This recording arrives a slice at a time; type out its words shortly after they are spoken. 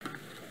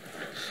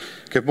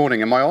Good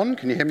morning. Am I on?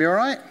 Can you hear me all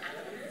right?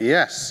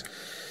 Yes.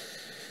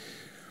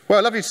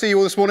 Well, lovely to see you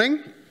all this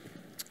morning.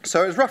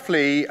 So it was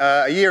roughly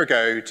a year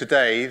ago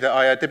today that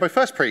I did my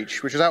first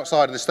preach, which was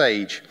outside on the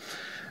stage.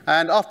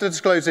 And after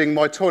disclosing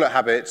my toilet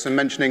habits and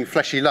mentioning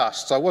fleshy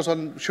lusts, I was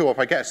unsure if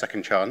I'd get a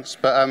second chance.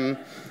 But I'm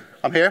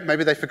here.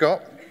 Maybe they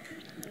forgot.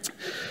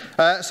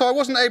 So I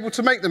wasn't able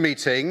to make the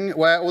meeting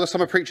where all the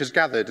summer preachers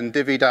gathered and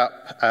divvied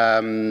up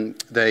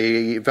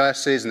the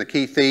verses and the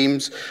key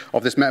themes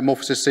of this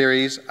Metamorphosis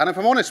series. And if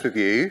I'm honest with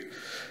you,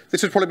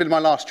 this would probably be my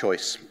last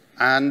choice.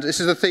 And this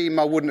is a theme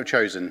I wouldn't have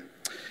chosen.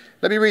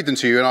 Let me read them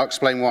to you and I'll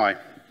explain why.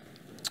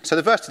 So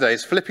the verse today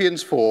is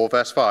Philippians 4,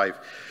 verse 5.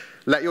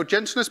 Let your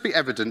gentleness be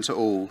evident to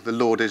all, the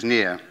Lord is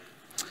near.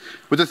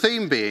 With the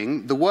theme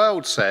being, the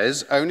world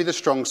says only the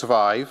strong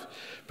survive,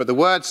 but the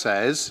word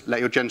says, let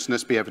your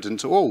gentleness be evident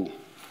to all.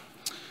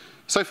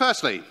 So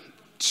firstly,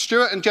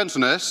 Stuart and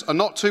gentleness are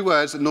not two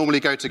words that normally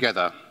go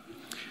together.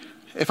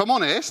 If I'm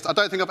honest, I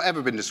don't think I've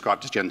ever been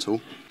described as gentle.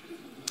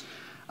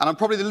 And I'm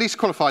probably the least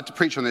qualified to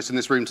preach on this in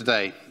this room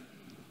today.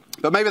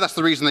 But maybe that's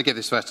the reason they give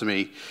this verse to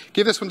me.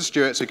 Give this one to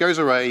Stuart so he goes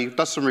away,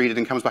 does some reading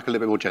and comes back a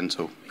little bit more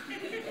gentle.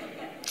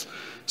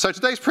 So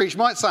today's preach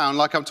might sound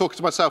like I'm talking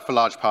to myself for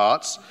large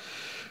parts,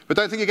 but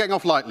don't think you're getting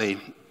off lightly,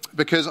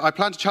 because I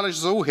plan to challenge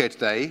us all here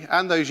today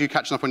and those you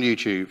catching up on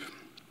YouTube.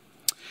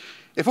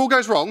 If all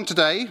goes wrong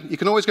today, you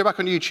can always go back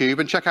on YouTube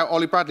and check out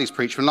Ollie Bradley's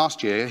preach from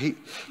last year,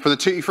 from the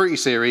Tutti Frutti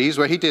series,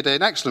 where he did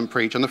an excellent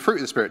preach on the fruit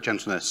of the Spirit,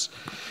 gentleness.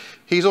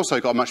 He's also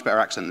got a much better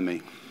accent than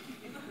me.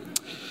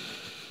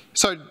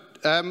 So,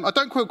 I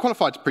don't feel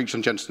qualified to preach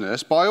on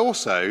gentleness, but I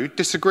also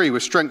disagree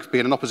with strength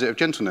being an opposite of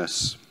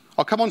gentleness.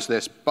 I'll come on to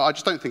this, but I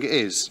just don't think it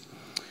is.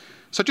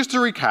 So just to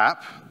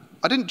recap,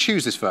 I didn't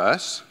choose this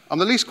verse. I'm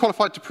the least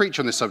qualified to preach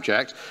on this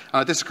subject,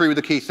 and I disagree with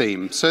the key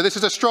theme. So this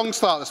is a strong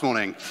start this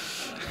morning.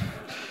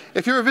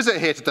 If you're a visitor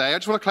here today, I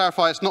just want to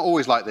clarify it's not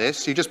always like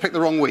this. You just picked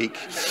the wrong week.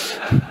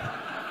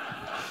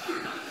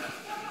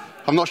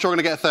 I'm not sure I'm going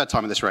to get a third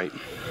time at this rate.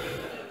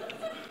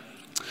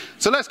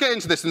 So let's get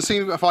into this and see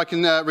if I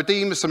can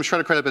redeem some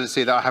shred of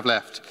credibility that I have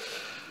left.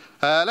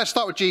 Let's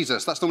start with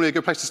Jesus. That's normally a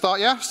good place to start,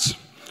 yes?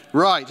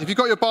 Right. If you've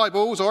got your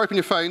Bibles or open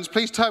your phones,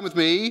 please turn with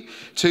me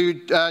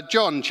to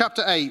John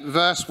chapter 8,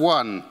 verse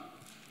 1.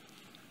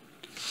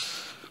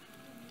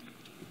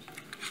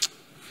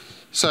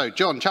 So,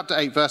 John chapter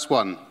 8, verse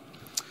 1.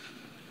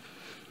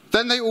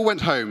 Then they all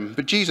went home,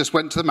 but Jesus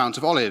went to the Mount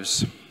of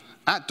Olives.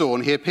 At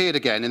dawn, he appeared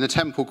again in the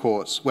temple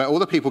courts, where all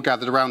the people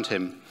gathered around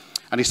him,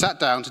 and he sat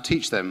down to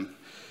teach them.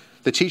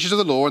 The teachers of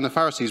the law and the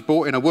Pharisees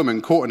brought in a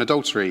woman caught in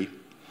adultery.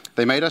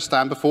 They made her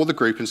stand before the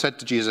group and said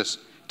to Jesus,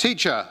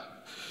 "Teacher,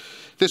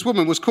 this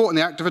woman was caught in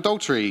the act of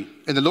adultery.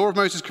 In the law of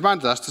Moses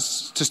commanded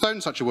us to stone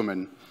such a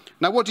woman.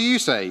 Now what do you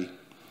say?"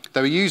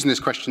 They were using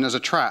this question as a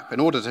trap in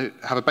order to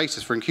have a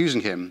basis for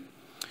accusing him.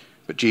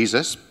 But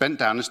Jesus bent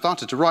down and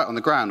started to write on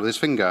the ground with his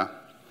finger.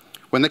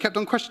 When they kept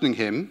on questioning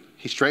him,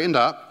 he straightened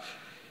up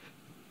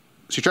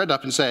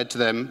and said to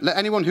them, "Let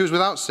anyone who is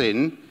without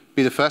sin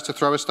be the first to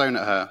throw a stone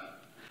at her."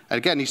 And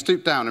again he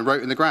stooped down and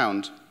wrote in the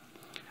ground.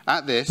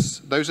 At this,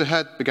 those who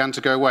heard began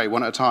to go away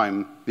one at a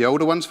time, the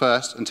older ones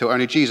first, until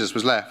only Jesus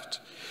was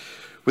left.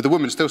 With the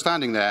woman still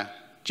standing there,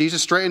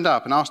 Jesus straightened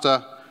up and asked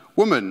her,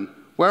 "Woman,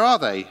 where are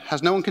they?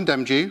 Has no one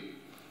condemned you?"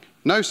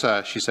 "No,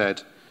 sir," she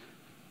said.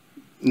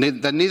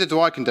 "Then neither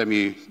do I condemn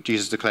you,"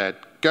 Jesus declared.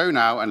 "Go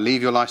now and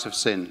leave your life of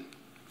sin."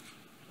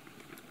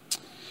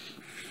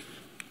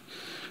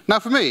 Now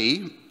for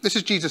me, this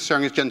is Jesus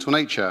showing his gentle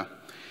nature.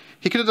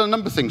 He could have done a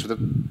number of things with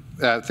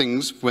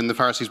things when the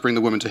Pharisees bring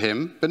the woman to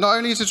him, but not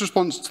only is his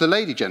response to the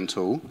lady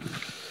gentle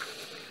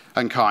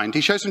and kind,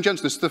 he shows some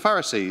gentleness to the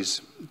Pharisees.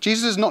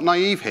 Jesus is not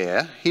naive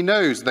here. He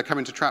knows they're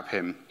coming to trap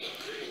him.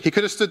 He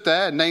could have stood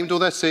there, named all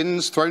their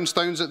sins, thrown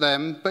stones at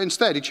them, but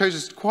instead he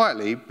chose to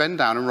quietly bend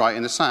down and write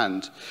in the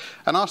sand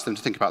and ask them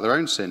to think about their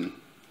own sin.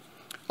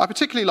 I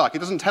particularly like, it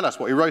doesn't tell us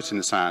what he wrote in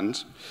the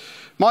sand.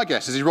 My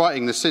guess is he's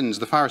writing the sins of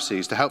the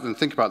Pharisees to help them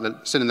think about the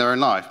sin in their own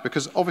life,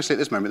 because obviously at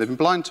this moment they've been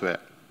blind to it.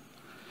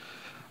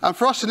 And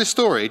for us in this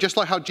story, just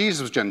like how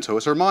Jesus was gentle,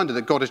 it's a reminder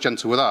that God is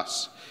gentle with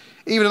us.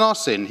 Even in our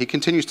sin, he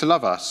continues to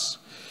love us.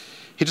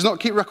 He does not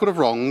keep record of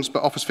wrongs,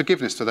 but offers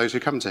forgiveness to those who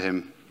come to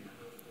him.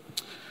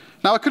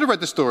 Now, I could have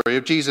read the story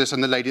of Jesus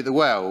and the lady at the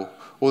well,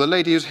 or the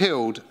lady who was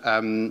healed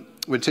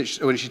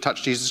when she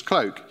touched Jesus'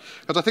 cloak,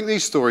 because I think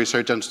these stories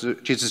show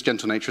Jesus'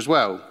 gentle nature as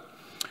well.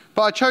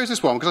 But I chose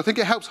this one because I think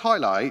it helps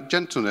highlight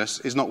gentleness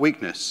is not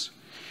weakness.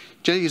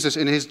 Jesus,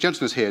 in his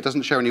gentleness here,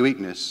 doesn't show any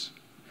weakness.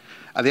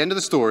 At the end of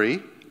the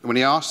story, when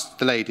he asks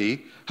the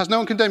lady, "Has no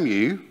one condemned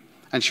you?"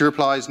 and she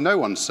replies, "No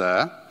one,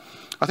 sir,"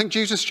 I think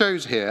Jesus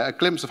shows here a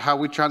glimpse of how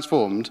we're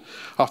transformed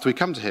after we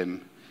come to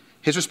him.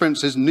 His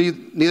response is,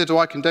 "Neither do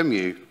I condemn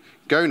you.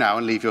 Go now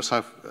and leave your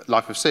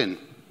life of sin."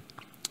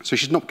 So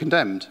she's not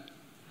condemned.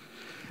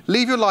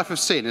 Leave your life of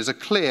sin is a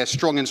clear,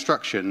 strong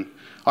instruction.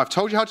 I've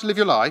told you how to live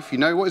your life. You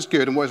know what is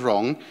good and what is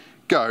wrong.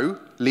 Go,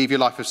 leave your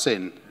life of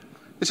sin.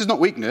 This is not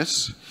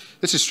weakness.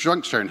 This is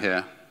strength shown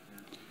here.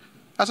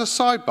 As a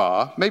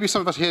sidebar, maybe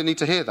some of us here need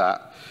to hear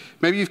that,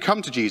 Maybe you've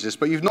come to Jesus,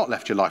 but you've not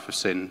left your life of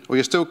sin, or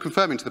you're still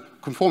conforming to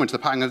the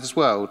pattern of this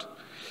world.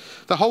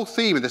 The whole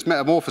theme of this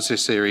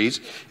Metamorphosis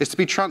series is to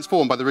be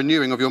transformed by the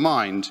renewing of your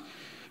mind.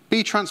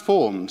 Be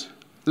transformed.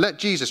 Let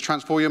Jesus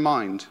transform your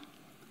mind.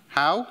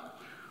 How?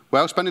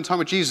 Well, spending time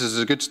with Jesus is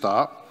a good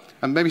start,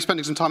 and maybe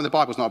spending some time in the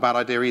Bible is not a bad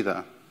idea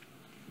either.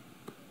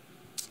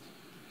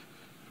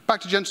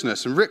 Back to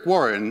gentleness, and Rick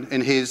Warren,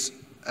 in his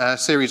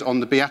series on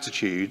the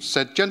Beatitudes,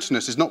 said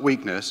gentleness is not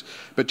weakness,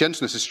 but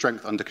gentleness is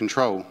strength under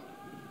control.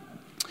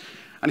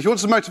 And if you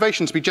want some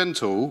motivation to be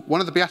gentle, one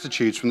of the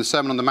Beatitudes from the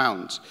Sermon on the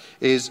Mount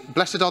is,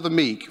 "Blessed are the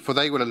meek, for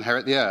they will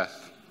inherit the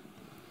earth."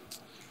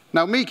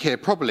 Now, meek here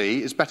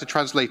probably is better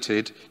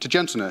translated to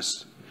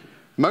gentleness.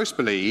 Most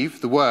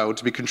believe the world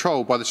to be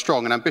controlled by the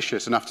strong and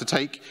ambitious enough to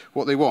take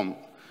what they want.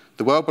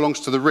 The world belongs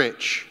to the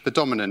rich, the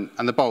dominant,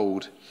 and the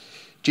bold.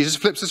 Jesus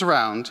flips this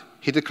around.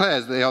 He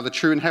declares that they are the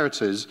true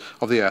inheritors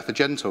of the earth, the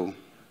gentle.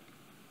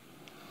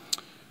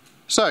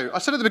 So, I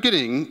said at the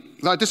beginning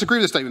that I disagree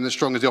with the statement that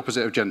strong is the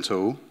opposite of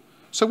gentle.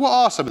 So what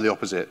are some of the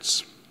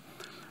opposites?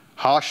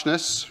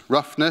 Harshness,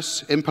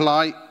 roughness,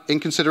 impolite,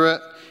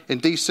 inconsiderate,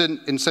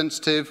 indecent,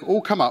 insensitive, all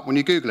come up when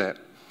you Google it.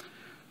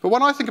 But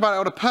when I think about it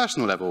on a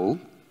personal level,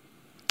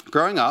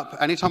 growing up,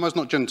 anytime I was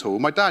not gentle,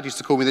 my dad used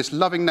to call me this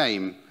loving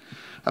name,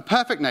 a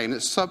perfect name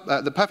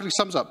that perfectly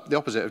sums up the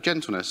opposite of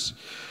gentleness.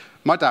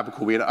 My dad would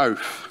call me an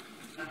oaf.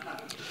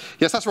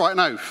 Yes, that's right, an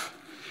oaf.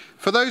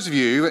 For those of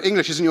you,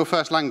 English isn't your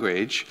first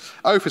language,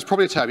 oaf is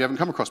probably a term you haven't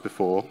come across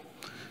before.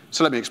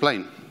 So let me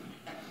explain.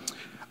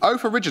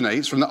 Oaf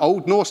originates from the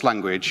Old Norse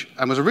language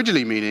and was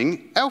originally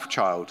meaning elf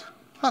child.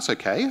 That's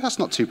okay, that's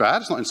not too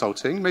bad, it's not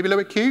insulting, maybe a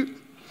little bit cute.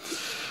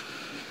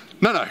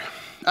 No.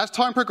 As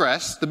time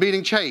progressed, the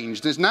meaning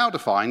changed and is now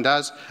defined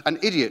as an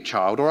idiot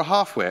child or a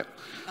half-wit,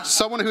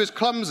 someone who is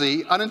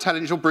clumsy,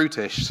 unintelligent or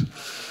brutish.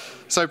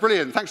 So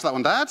brilliant, thanks for that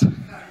one, Dad.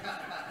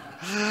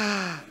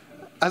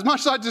 As much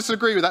as I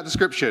disagree with that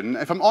description,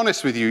 if I'm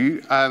honest with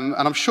you, and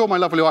I'm sure my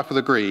lovely wife will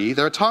agree,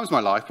 there are times in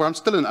my life where I'm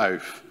still an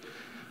oaf.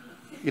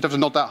 You'd have to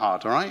nod that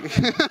hard, all right?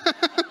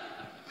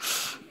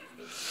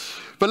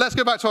 But let's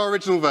go back to our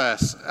original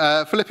verse,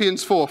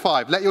 Philippians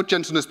 4:5. Let your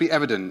gentleness be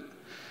evident.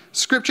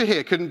 Scripture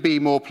here couldn't be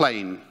more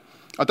plain.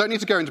 I don't need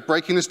to go into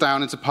breaking this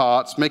down into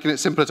parts, making it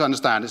simpler to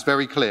understand. It's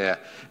very clear.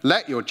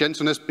 Let your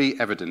gentleness be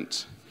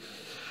evident.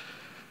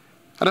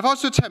 And if I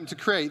was to attempt to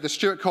create the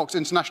Stu Cox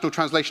International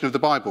Translation of the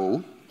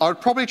Bible, I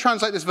would probably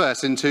translate this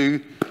verse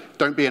into,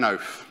 don't be an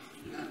oaf.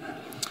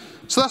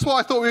 So that's what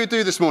I thought we would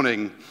do this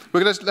morning.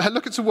 We're going to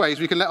look at some ways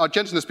we can let our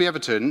gentleness be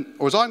evident,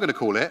 or as I'm going to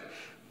call it,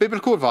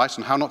 biblical advice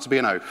on how not to be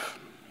an oaf.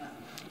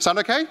 Sound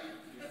okay?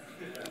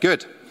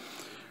 Good.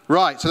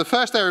 Right, so the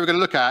first area we're going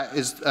to look at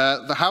is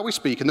how we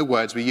speak and the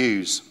words we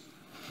use.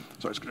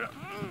 Sorry,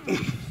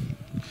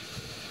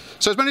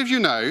 so as many of you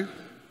know,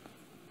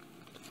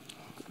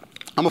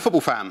 I'm a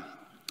football fan,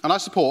 and I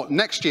support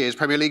next year's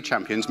Premier League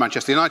champions,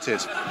 Manchester United.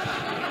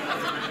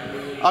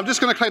 I'm just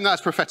going to claim that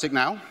as prophetic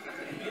now.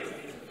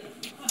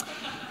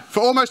 For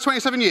almost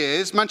 27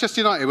 years,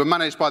 Manchester United were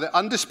managed by the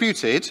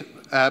undisputed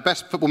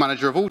best football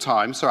manager of all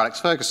time, Sir Alex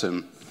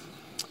Ferguson.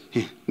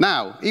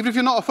 Now, even if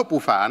you're not a football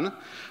fan,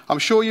 I'm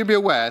sure you'll be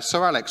aware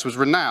Sir Alex was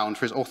renowned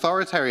for his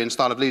authoritarian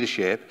style of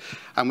leadership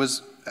and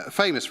was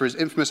famous for his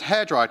infamous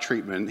hairdryer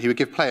treatment he would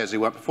give players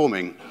who weren't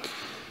performing.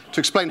 To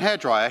explain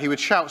hairdryer, he would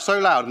shout so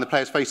loud in the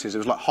players' faces it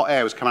was like hot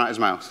air was coming out of his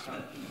mouth.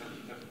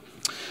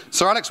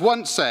 Sir Alex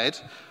once said,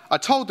 "I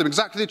told them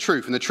exactly the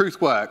truth, and the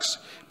truth works.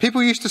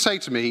 People used to say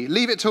to me,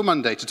 leave it till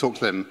Monday to talk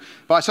to them.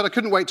 But I said I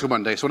couldn't wait till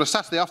Monday, so on a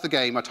Saturday after the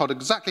game, I told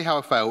exactly how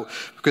I felt,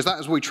 because that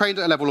was what we trained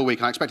at a level all week,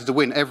 and I expected to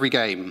win every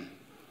game."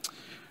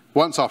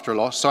 Once after a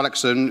loss, Sir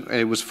Alex,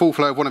 it was full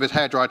flow of one of his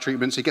hairdryer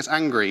treatments, he gets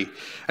angry,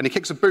 and he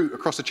kicks a boot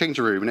across the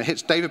changing room, and it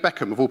hits David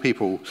Beckham, of all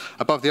people,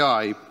 above the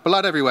eye.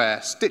 Blood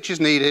everywhere, stitches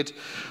needed.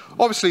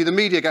 Obviously, the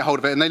media get hold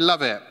of it, and they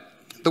love it.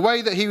 The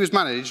way that he was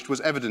managed was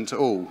evident to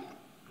all.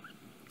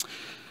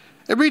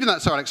 In reading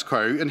that Sir Alex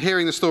quote and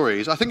hearing the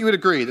stories, I think you would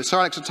agree that Sir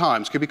Alex at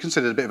times could be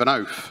considered a bit of an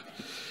oaf.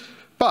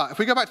 But if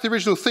we go back to the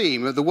original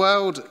theme that the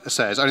world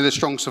says, only the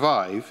strong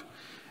survive,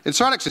 in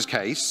Sir Alex's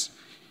case,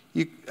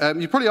 you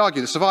probably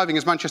argue that surviving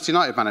as Manchester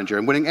United manager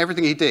and winning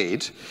everything he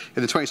did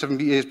in the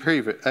 27-year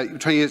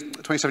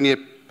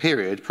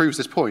period proves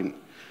this point. And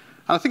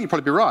I think you'd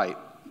probably be right.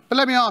 But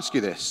let me ask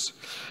you this.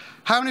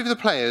 How many of the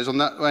players on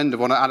that end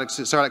of one of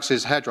Sir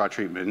Alex's hairdryer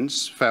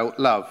treatments felt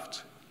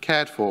loved,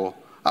 cared for,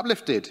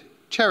 uplifted,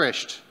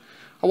 cherished?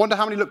 I wonder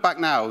how many look back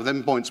now with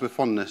them points with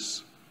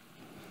fondness.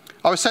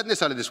 I was saying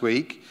this earlier this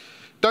week.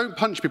 Don't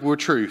punch people with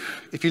truth.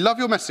 If you love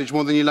your message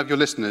more than you love your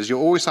listeners,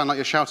 you'll always sound like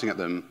you're shouting at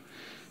them.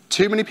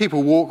 Too many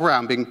people walk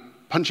around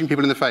punching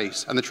people in the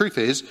face, and the truth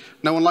is,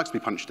 no one likes to be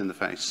punched in the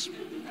face.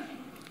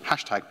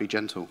 Hashtag be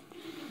gentle.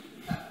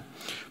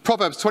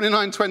 Proverbs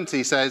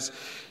 29:20 says,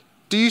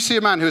 "Do you see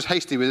a man who is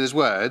hasty with his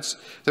words?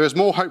 There is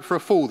more hope for a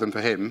fool than for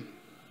him."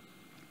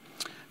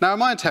 Now, in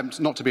my attempt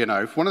not to be an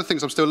oaf, one of the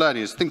things I'm still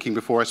learning is thinking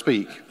before I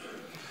speak.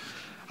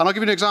 And I'll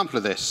give you an example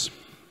of this.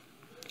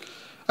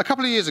 A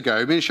couple of years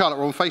ago, me and Charlotte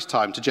were on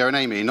FaceTime to Joe and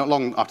Amy, not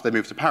long after they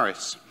moved to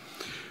Paris.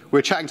 we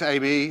were chatting to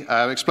Amy,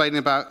 and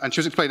she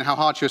was explaining how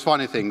hard she was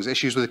finding things,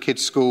 issues with the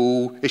kids'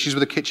 school, issues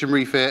with the kitchen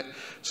refit,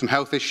 some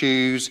health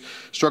issues,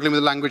 struggling with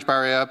the language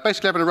barrier,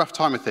 basically having a rough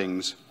time of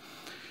things.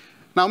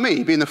 Now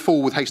me, being the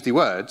fool with hasty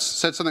words,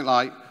 said something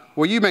like,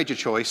 well, you made your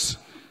choice,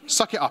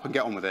 suck it up and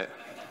get on with it.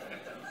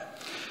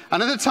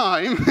 And at the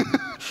time,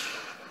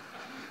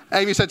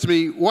 Amy said to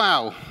me,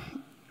 wow,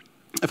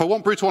 if I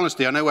want brutal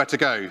honesty, I know where to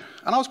go.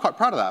 And I was quite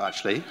proud of that,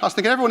 actually. I was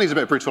thinking everyone needs a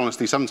bit of brutal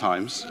honesty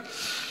sometimes.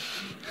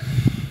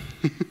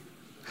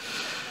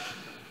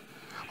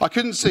 I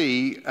couldn't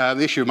see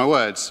the issue with my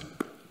words.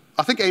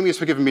 I think Amy has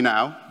forgiven me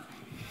now.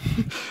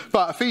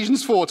 But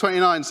Ephesians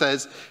 4:29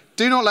 says,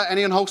 do not let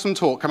any unwholesome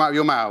talk come out of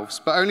your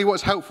mouths, but only what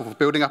is helpful for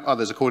building up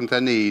others according to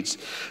their needs,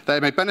 that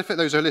it may benefit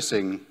those who are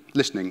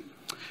listening.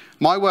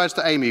 My words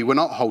to Amy were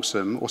not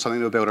wholesome or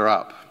something that would build her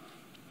up.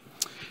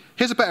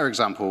 Here's a better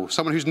example,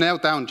 someone who's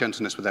nailed down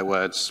gentleness with their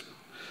words.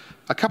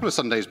 A couple of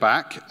Sundays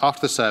back,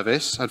 after the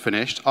service had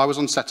finished, I was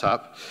on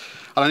setup,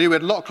 and I knew we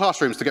had a lot of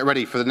classrooms to get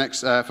ready for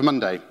for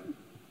Monday.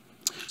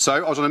 So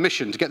I was on a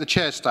mission to get the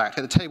chairs stacked,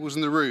 get the tables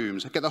in the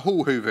rooms, get the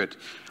hall hoovered.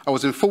 I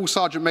was in full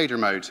Sergeant Major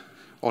mode,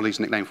 Ollie's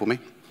nickname for me.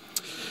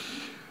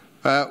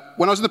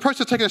 When I was in the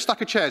process of taking a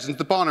stack of chairs into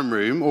the Barnum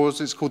room, or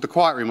as it's called the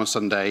quiet room on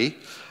Sunday,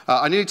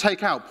 I nearly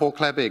take out poor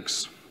Claire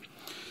Biggs.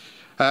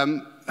 I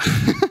need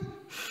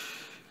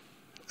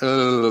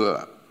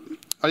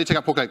to take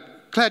out poor Claire.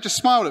 Claire just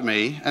smiled at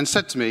me and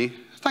said to me,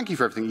 thank you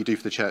for everything you do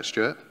for the church,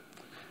 Stuart.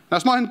 Now,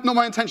 it's not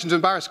my intention to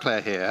embarrass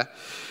Claire here,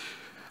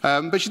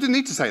 but she didn't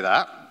need to say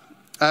that,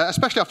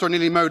 especially after I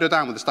nearly mowed her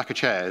down with a stack of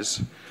chairs.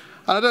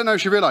 And I don't know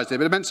if she realised it,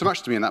 but it meant so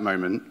much to me in that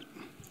moment.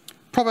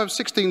 Proverbs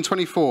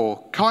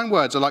 16:24, kind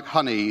words are like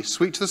honey,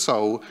 sweet to the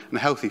soul and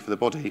healthy for the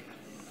body.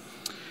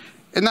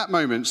 In that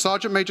moment,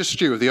 Sergeant Major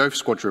Stu of the Oath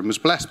Squadron was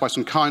blessed by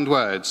some kind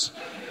words.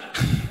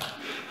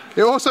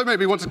 It also made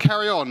me want to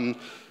carry on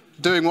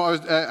doing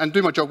and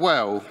do my job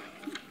well.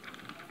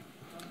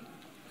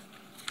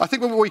 I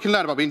think what we can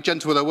learn about being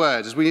gentle with our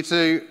words is we need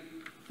to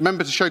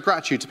remember to show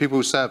gratitude to people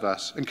who serve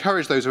us,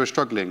 encourage those who are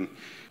struggling.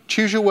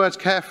 Choose your words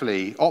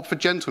carefully, opt for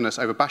gentleness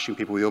over bashing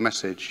people with your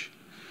message.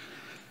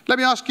 Let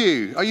me ask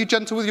you, are you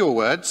gentle with your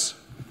words?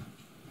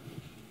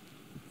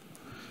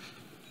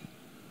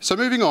 So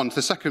moving on to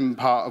the second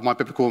part of my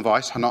biblical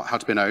advice, how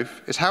to be an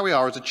oath, is how we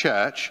are as a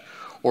church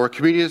or a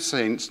community of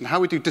saints and how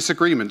we do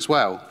disagreements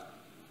well.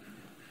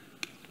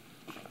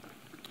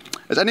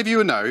 As any of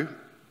you know,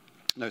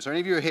 any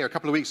of you were here a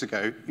couple of weeks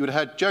ago, you would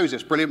have heard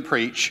Joseph's brilliant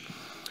preach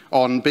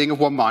on being of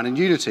one mind and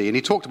unity, and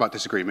he talked about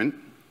disagreement.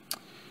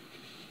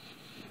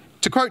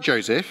 To quote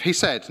Joseph, he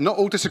said, not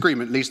all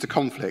disagreement leads to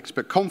conflict,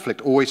 but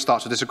conflict always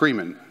starts with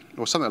disagreement,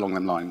 or something along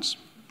them lines.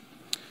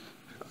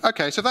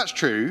 Okay, so if that's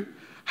true,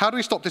 how do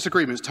we stop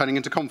disagreements turning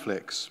into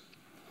conflicts?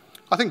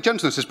 I think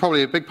gentleness is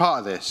probably a big part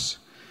of this.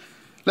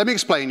 Let me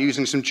explain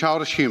using some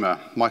childish humour,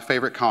 my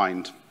favourite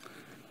kind.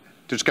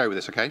 Just go with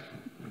this, okay?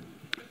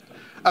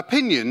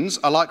 Opinions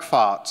are like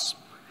farts.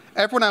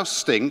 Everyone else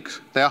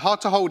stinks, they are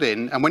hard to hold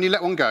in, and when you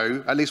let one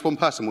go, at least one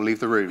person will leave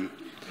the room.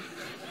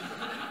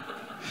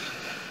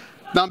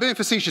 Now, I'm being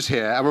facetious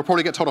here, and we'll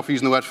probably get told off for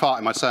using the word fart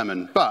in my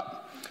sermon,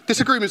 but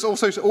disagreements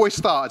also always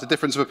start as a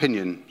difference of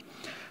opinion.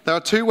 There are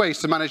two ways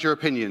to manage your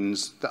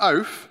opinions. The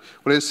oath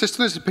will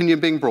insist on his opinion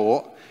being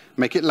brought,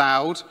 make it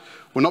loud,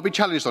 will not be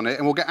challenged on it,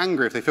 and will get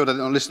angry if they feel that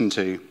they're not listened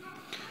to.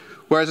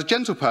 Whereas a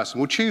gentle person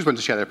will choose when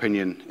to share their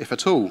opinion, if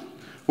at all,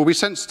 will be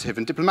sensitive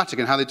and diplomatic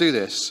in how they do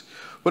this,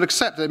 will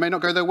accept that it may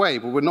not go their way,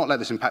 but will not let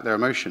this impact their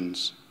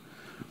emotions.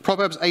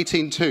 Proverbs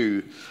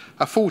 18:2,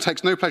 a fool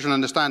takes no pleasure in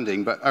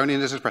understanding, but only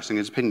in expressing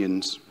his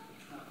opinions.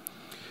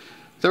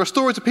 There are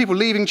stories of people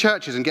leaving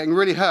churches and getting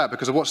really hurt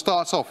because of what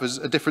starts off as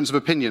a difference of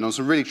opinion on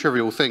some really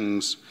trivial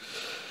things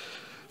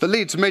that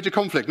lead to major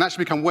conflict and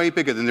actually become way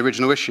bigger than the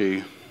original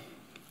issue.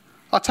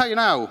 I'll tell you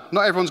now,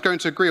 not everyone's going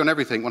to agree on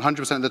everything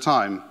 100% of the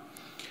time.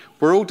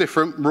 We're all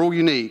different, we're all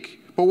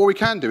unique, but what we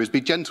can do is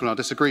be gentle in our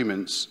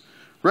disagreements,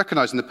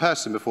 recognising the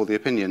person before the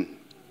opinion.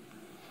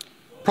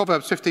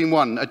 Proverbs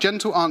 15:1, a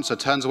gentle answer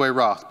turns away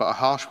wrath, but a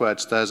harsh word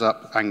stirs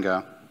up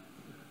anger.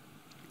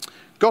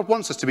 God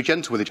wants us to be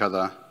gentle with each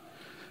other.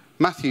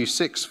 Matthew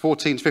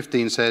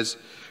 6:14-15 says,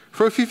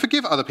 for if you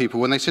forgive other people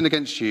when they sin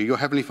against you, your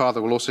heavenly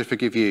Father will also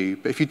forgive you.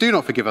 But if you do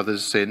not forgive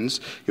others'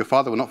 sins, your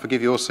Father will not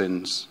forgive your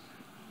sins.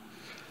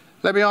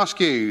 Let me ask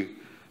you,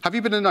 have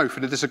you been an oath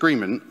in a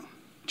disagreement?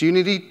 Do you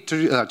need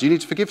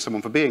to forgive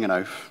someone for being an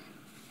oath?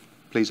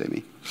 Please,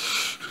 Amy.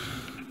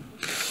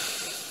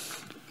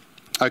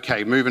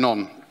 Okay, moving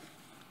on.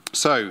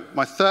 So,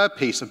 my third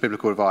piece of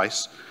biblical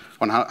advice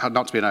on how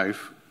not to be an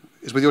oath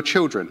is with your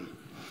children.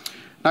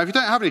 Now, if you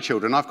don't have any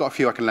children, I've got a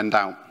few I can lend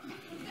out.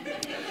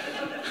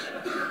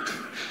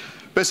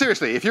 But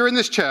seriously, if you're in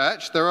this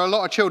church, there are a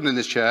lot of children in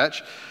this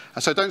church,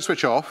 so don't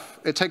switch off.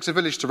 It takes a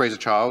village to raise a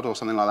child, or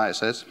something like that, it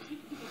says.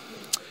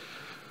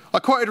 I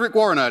quoted Rick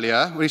Warren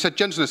earlier when he said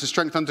gentleness is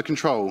strength under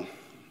control.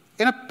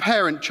 In a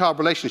parent-child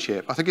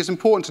relationship, I think it's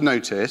important to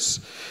notice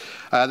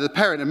that the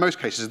parent, in most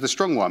cases, is the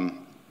strong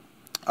one.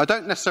 I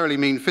don't necessarily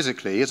mean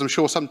physically, as I'm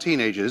sure some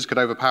teenagers could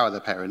overpower their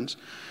parents,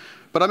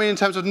 but I mean in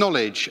terms of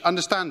knowledge,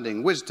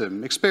 understanding,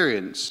 wisdom,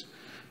 experience.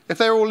 If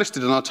they were all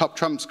listed on our top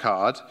trumps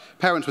card,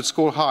 parents would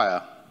score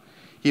higher.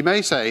 You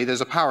may say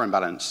there's a power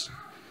imbalance.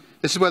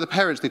 This is where the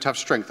parents need to have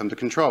strength under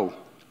control.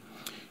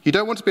 You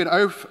don't want to be an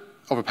oaf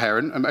of a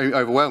parent and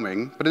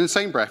overwhelming, but in the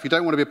same breath, you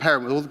don't want to be a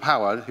parent with all the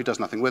power who does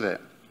nothing with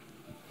it.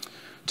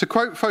 To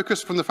quote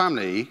Focus from the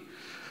Family,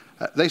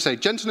 they say,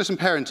 gentleness in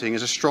parenting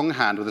is a strong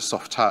hand with a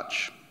soft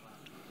touch.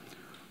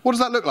 What does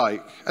that look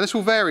like? And this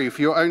will vary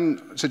for your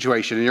own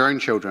situation and your own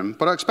children,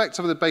 but I expect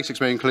some of the basics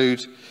may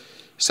include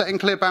setting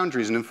clear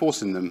boundaries and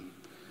enforcing them,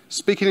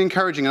 speaking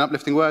encouraging and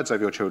uplifting words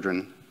over your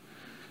children,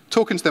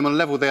 talking to them on a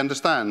level they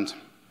understand,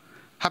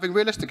 having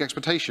realistic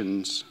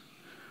expectations.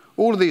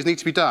 All of these need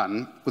to be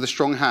done with a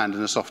strong hand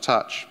and a soft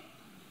touch.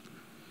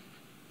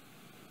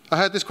 I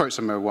heard this quote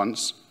somewhere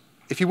once: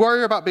 if you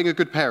worry about being a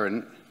good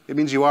parent, it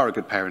means you are a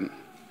good parent.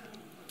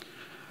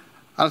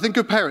 And I think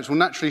good parents will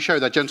naturally show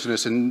their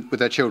gentleness with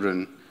their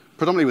children,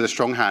 predominantly with a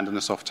strong hand and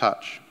a soft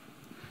touch.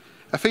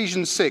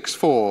 Ephesians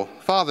 6:4,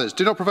 fathers,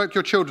 do not provoke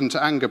your children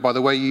to anger by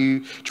the way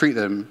you treat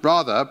them.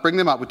 Rather, bring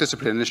them up with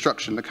discipline and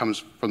instruction that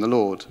comes from the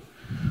Lord.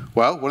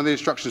 Well, one of the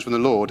instructions from the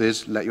Lord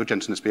is, let your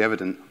gentleness be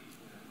evident.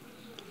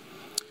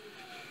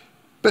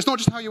 But it's not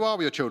just how you are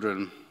with your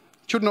children.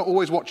 Children are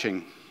always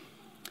watching.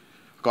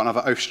 I've got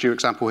another oaf stew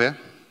example here.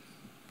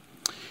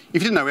 If you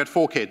didn't know, we had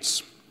 4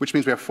 kids, which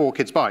means we have 4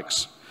 kids'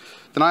 bikes.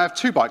 Then I have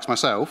 2 bikes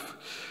myself,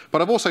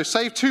 but I've also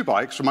saved 2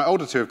 bikes from my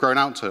older 2 have grown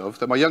out of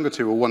that my younger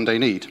 2 will one day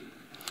need.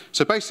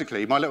 So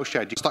basically, my little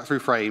shed stuck through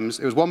frames.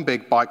 It was one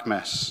big bike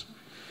mess.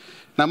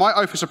 Now, my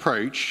oafish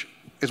approach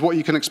is what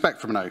you can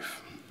expect from an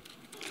oaf.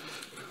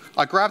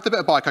 I grab the bit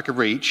of bike I could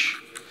reach,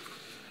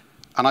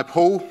 and I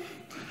pull,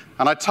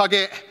 and I tug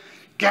it.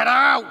 Get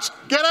out!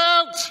 Get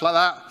out! Like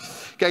that.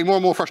 Getting more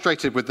and more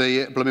frustrated with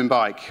the blooming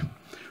bike.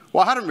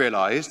 What I hadn't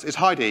realised is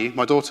Heidi,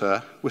 my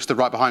daughter, was stood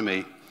right behind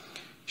me.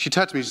 She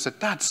turned to me and said,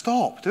 Dad,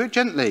 stop. Do it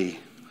gently.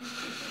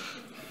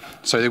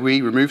 So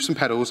we removed some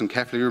pedals and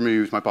carefully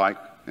removed my bike.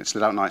 It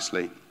slid out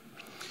nicely.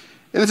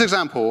 In this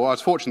example, I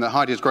was fortunate that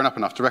Heidi has grown up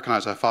enough to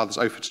recognise her father's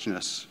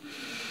oafishness.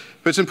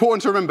 But it's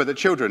important to remember that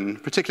children,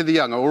 particularly the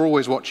young, are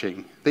always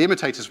watching. They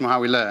imitate us from how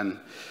we learn.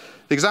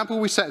 The example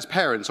we set as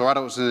parents or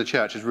adults in the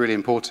church is really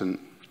important.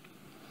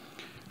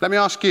 Let me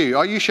ask you,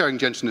 are you showing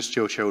gentleness to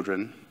your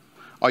children?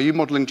 Are you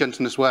modelling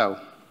gentleness well?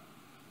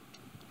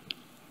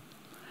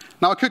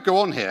 Now, I could go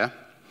on here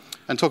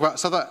and talk about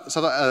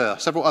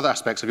several other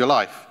aspects of your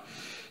life.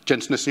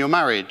 Gentleness in your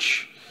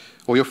marriage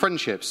or your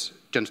friendships,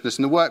 gentleness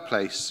in the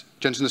workplace,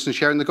 gentleness in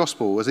sharing the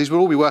gospel, as these will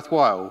all be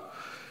worthwhile.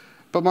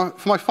 But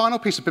for my final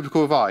piece of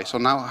biblical advice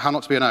on how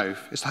not to be an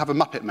oaf is to have a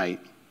muppet mate.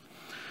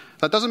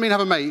 That doesn't mean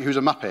have a mate who's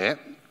a muppet.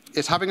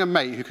 It's having a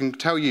mate who can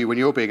tell you when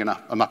you're being a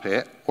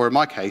muppet, or in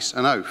my case,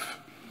 an oaf.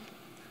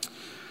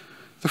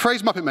 The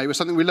phrase muppet mate was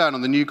something we learned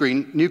on the New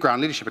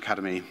Ground Leadership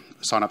Academy.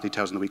 Sign-up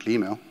details in the weekly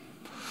email.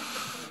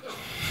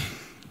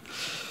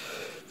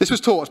 This was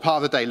taught as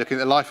part of the day looking at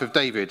the life of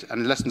David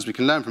and the lessons we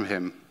can learn from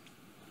him.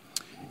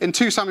 In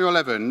 2 Samuel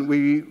 11,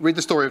 we read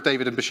the story of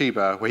David and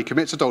Bathsheba, where he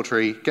commits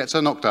adultery, gets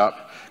her knocked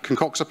up,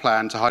 concocts a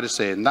plan to hide a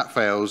sin, that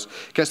fails,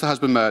 gets the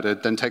husband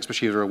murdered, then takes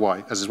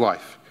Bathsheba as his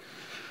wife.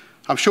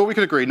 I'm sure we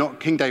could agree, not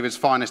King David's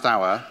finest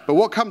hour, but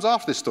what comes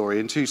after this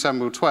story in 2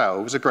 Samuel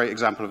 12 is a great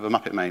example of a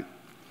muppet mate.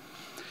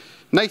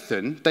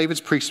 Nathan,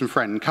 David's priest and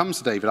friend, comes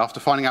to David after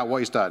finding out what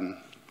he's done.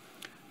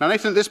 Now,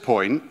 Nathan at this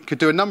point could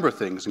do a number of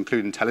things,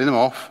 including telling him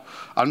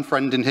off,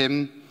 unfriending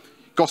him,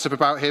 gossip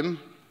about him,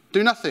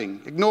 do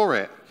nothing, ignore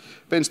it.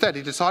 But instead,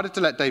 he decided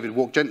to let David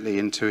walk gently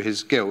into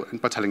his guilt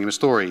by telling him a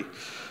story. I'm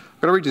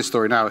going to read this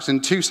story now. It's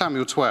in 2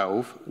 Samuel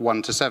 12,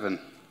 1-7.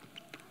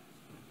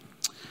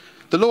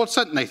 The Lord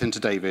sent Nathan to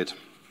David.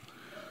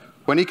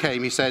 When he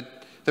came, he said,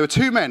 there were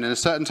 2 men in a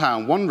certain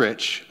town, one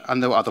rich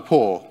and the other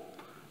poor.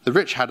 The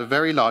rich had a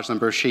very large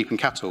number of sheep and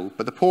cattle,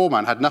 but the poor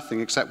man had nothing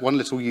except one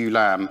little ewe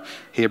lamb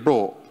he had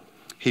brought.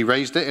 He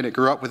raised it, and it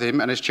grew up with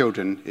him and his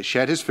children. It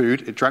shared his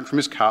food, it drank from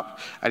his cup,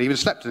 and even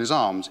slept in his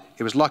arms.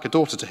 It was like a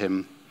daughter to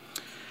him.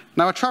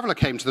 Now a traveller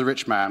came to the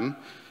rich man,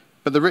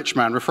 but the rich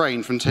man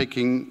refrained from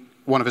taking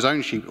one of his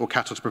own sheep or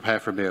cattle to prepare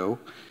for a meal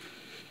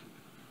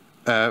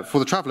for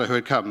the traveller who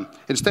had come.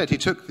 Instead, he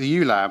took the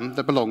ewe lamb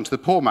that belonged to the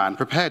poor man,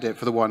 prepared it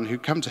for the one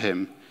who'd come to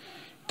him.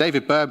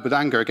 David burned with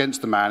anger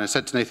against the man and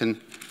said to Nathan,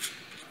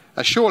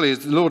 as surely as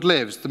the Lord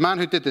lives, the man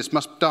who did this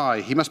must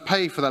die. He must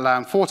pay for that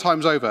lamb 4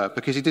 times over,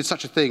 because he did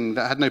such a thing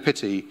that had no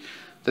pity.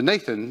 Then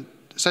Nathan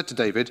said to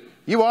David,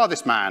 you are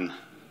this man.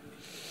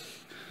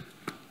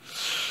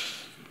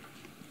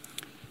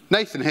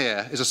 Nathan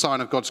here is a sign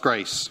of God's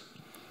grace.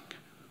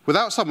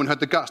 Without someone who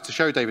had the guts to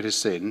show David his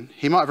sin,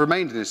 he might have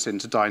remained in his sin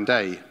to die in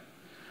day.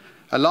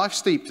 A life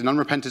steeped in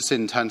unrepented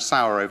sin turns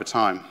sour over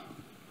time.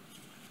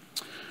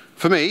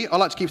 For me, I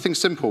like to keep things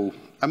simple,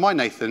 and my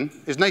Nathan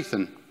is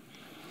Nathan.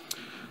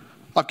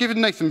 I've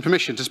given Nathan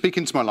permission to speak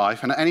into my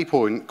life and at any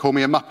point call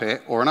me a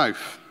muppet or an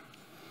oaf.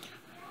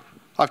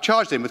 I've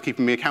charged him with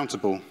keeping me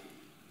accountable.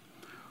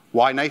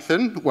 Why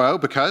Nathan? Well,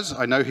 because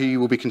I know he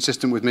will be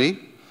consistent with me.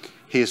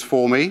 He is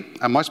for me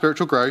and my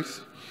spiritual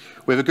growth.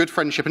 with a good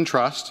friendship and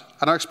trust,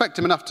 and I respect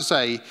him enough to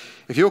say,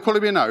 if you're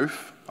calling me an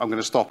oaf, I'm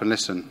going to stop and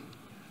listen.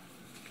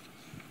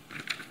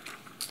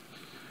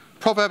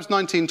 Proverbs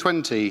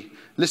 19:20,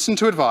 listen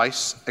to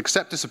advice,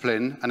 accept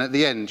discipline, and at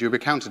the end you'll be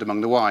counted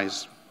among the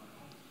wise.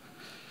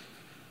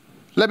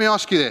 Let me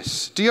ask you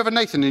this. Do you have a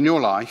Nathan in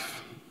your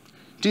life?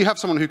 Do you have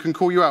someone who can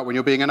call you out when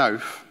you're being an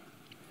oaf?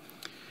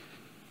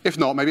 If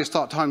not, maybe it's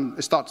start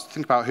to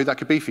think about who that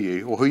could be for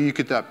you, or who you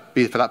could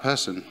be for that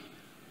person.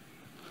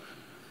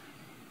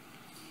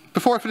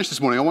 Before I finish this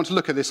morning, I want to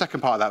look at the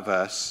second part of that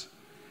verse.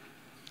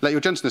 Let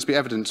your gentleness be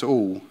evident to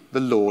all. The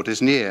Lord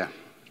is near.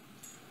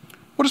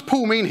 What does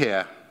Paul mean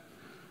here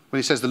when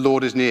he says the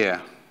Lord is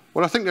near?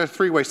 Well, I think there are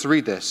three ways to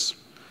read this.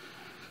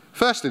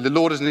 Firstly, the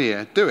Lord is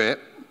near. Do it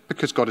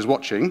because God is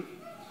watching.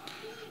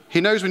 He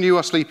knows when you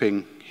are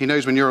sleeping. He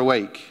knows when you're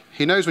awake.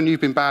 He knows when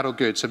you've been bad or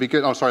good, so be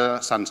good. Oh, sorry,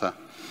 that's Santa.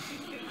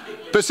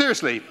 But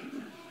seriously,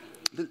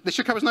 this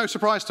should come as no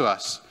surprise to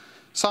us.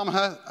 Psalm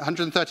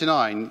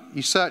 139,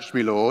 you searched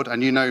me, Lord,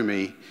 and you know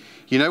me.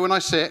 You know when I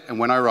sit and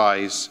when I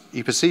rise.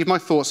 You perceive my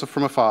thoughts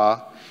from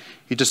afar.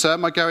 You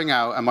discern my going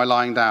out and my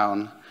lying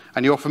down,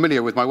 and you are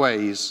familiar with my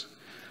ways.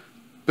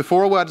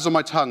 Before a word is on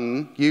my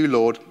tongue, you,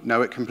 Lord,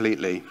 know it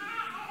completely.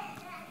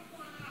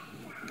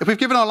 If we've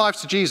given our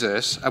lives to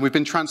Jesus and we've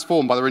been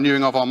transformed by the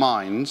renewing of our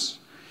minds,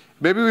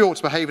 maybe we ought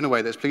to behave in a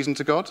way that's pleasing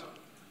to God.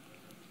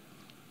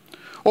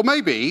 Or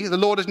maybe the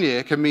Lord is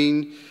near can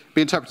be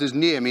interpreted as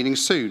near, meaning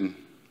soon.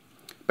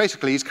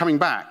 Basically, he's coming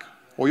back,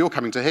 or you're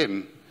coming to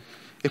him.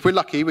 If we're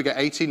lucky, we get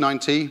 80,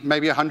 90,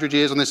 maybe 100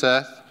 years on this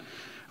earth.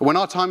 And when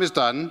our time is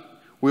done,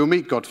 we will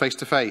meet God face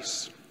to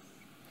face.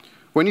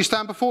 When you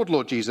stand before the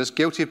Lord Jesus,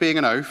 guilty of being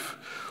an oaf,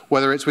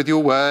 whether it's with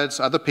your words,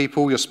 other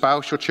people, your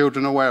spouse, your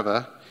children, or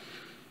wherever,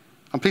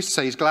 I'm pleased to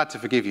say he's glad to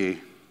forgive you.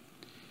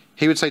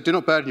 He would say, do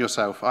not burden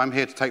yourself. I'm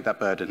here to take that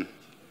burden.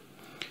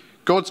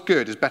 God's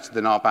good is better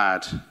than our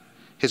bad.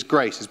 His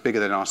grace is bigger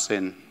than our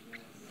sin.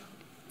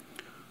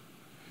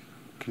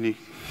 Can you?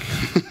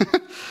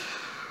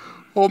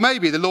 Or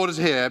maybe the Lord is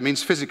here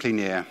means physically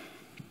near.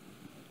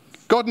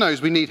 God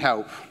knows we need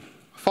help.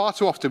 Far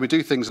too often we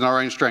do things in our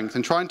own strength,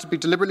 and trying to be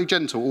deliberately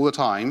gentle all the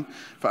time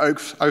for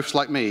oafs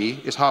like me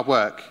is hard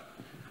work.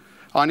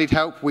 I need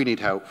help, we need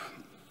help.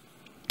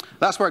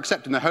 That's where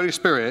accepting the Holy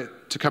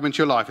Spirit to come into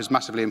your life is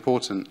massively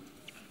important.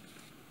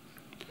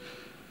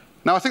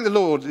 Now, I think the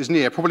Lord is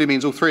near probably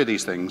means all three of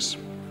these things.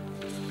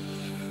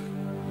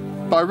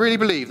 But I really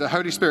believe the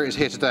Holy Spirit is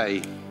here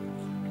today.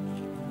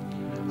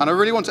 And I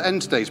really want to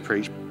end today's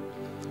preach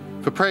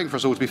for praying for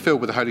us all to be filled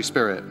with the Holy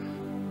Spirit.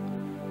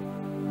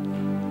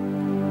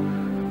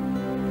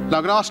 Now,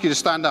 I'm going to ask you to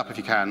stand up if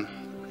you can.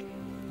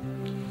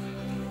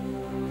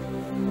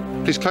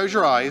 Please close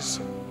your eyes.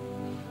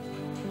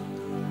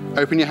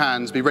 Open your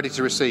hands, be ready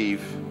to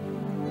receive.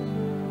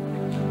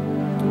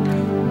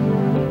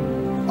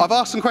 I've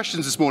asked some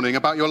questions this morning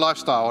about your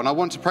lifestyle, and I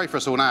want to pray for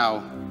us all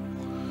now.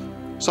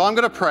 So I'm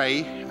going to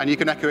pray, and you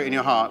can echo it in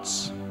your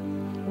hearts.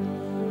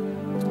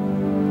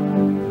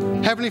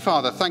 Heavenly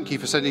Father, thank you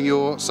for sending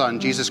your Son,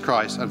 Jesus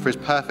Christ, and for his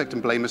perfect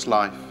and blameless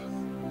life.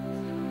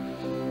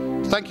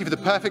 Thank you for the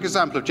perfect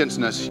example of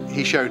gentleness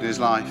he showed in his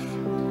life.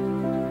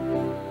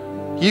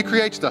 You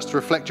created us to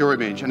reflect your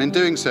image, and in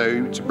doing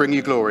so, to bring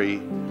you glory.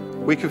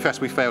 We confess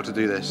we failed to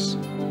do this.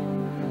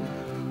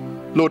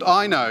 Lord,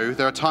 I know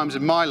there are times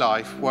in my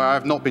life where I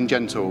have not been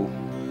gentle,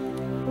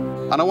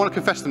 and I want to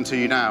confess them to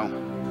you now.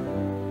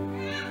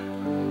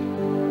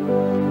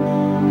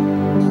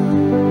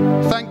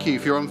 Thank you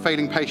for your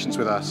unfailing patience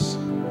with us.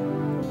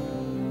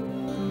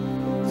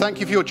 Thank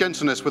you for your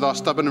gentleness with our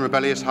stubborn and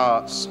rebellious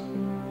hearts.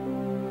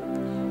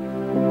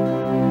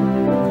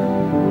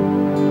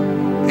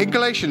 In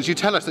Galatians, you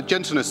tell us that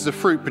gentleness is a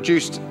fruit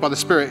produced by the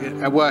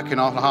Spirit at work in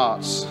our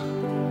hearts.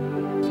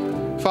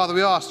 Father,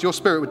 we ask your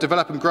Spirit would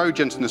develop and grow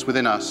gentleness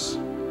within us.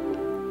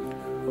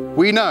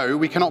 We know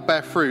we cannot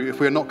bear fruit if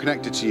we are not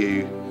connected to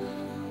you.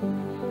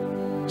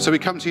 So we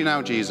come to you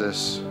now,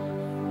 Jesus.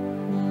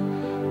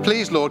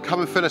 Please, Lord,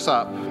 come and fill us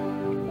up.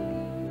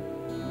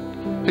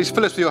 Please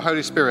fill us with your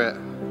Holy Spirit.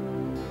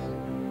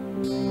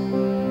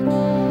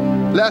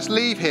 Let us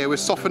leave here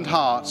with softened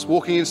hearts,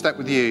 walking in step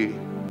with you.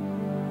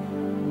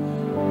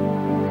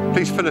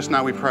 Please fill us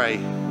now, we pray.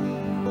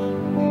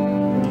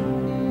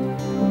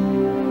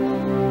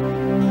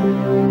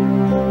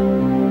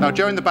 Now,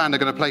 Joe and the band are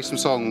going to play some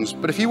songs,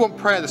 but if you want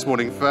prayer this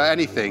morning for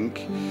anything,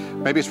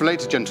 maybe it's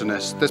related to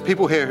gentleness, there's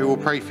people here who will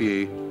pray for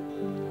you.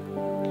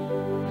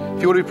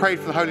 If you want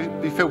to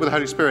be filled with the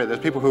Holy Spirit, there's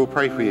people who will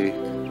pray for you.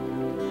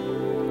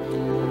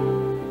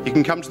 You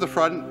can come to the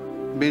front.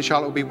 Me and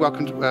Charlotte will be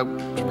welcome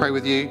to pray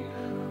with you,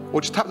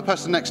 or just tap the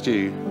person next to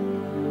you.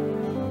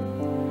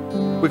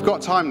 We've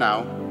got time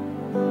now.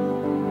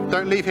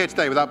 Don't leave here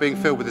today without being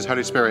filled with his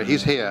Holy Spirit.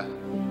 He's here.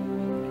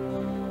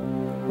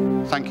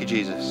 Thank you,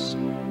 Jesus.